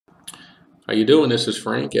How you doing? This is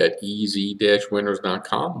Frank at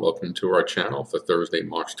ez-winners.com. Welcome to our channel for Thursday,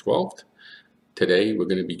 March 12th. Today we're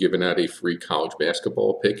going to be giving out a free college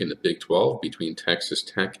basketball pick in the Big 12 between Texas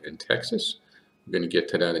Tech and Texas. We're going to get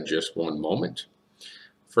to that in just one moment.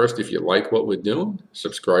 First, if you like what we're doing,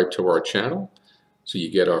 subscribe to our channel so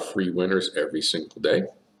you get our free winners every single day.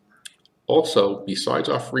 Also, besides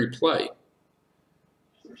our free play,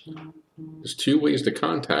 there's two ways to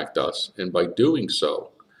contact us, and by doing so,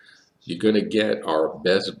 you're going to get our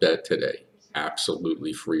best bet today,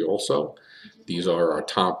 absolutely free also. These are our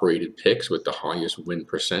top rated picks with the highest win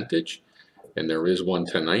percentage. And there is one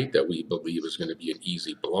tonight that we believe is going to be an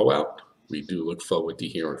easy blowout. We do look forward to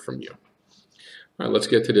hearing from you. All right, let's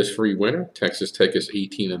get to this free winner. Texas Tech is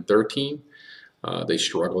 18-13. They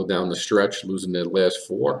struggled down the stretch, losing their last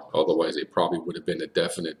four. Otherwise, they probably would have been a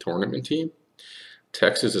definite tournament team.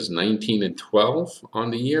 Texas is 19-12 on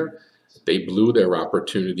the year. They blew their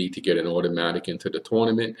opportunity to get an automatic into the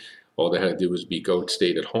tournament. All they had to do was beat Goat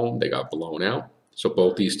State at home. They got blown out. So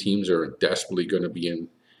both these teams are desperately going to be in,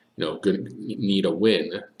 need a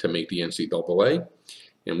win to make the NCAA.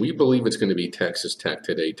 And we believe it's going to be Texas Tech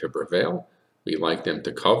today to prevail. We like them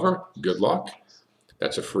to cover. Good luck.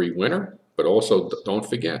 That's a free winner. But also don't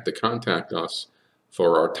forget to contact us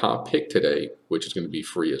for our top pick today, which is going to be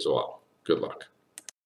free as well. Good luck.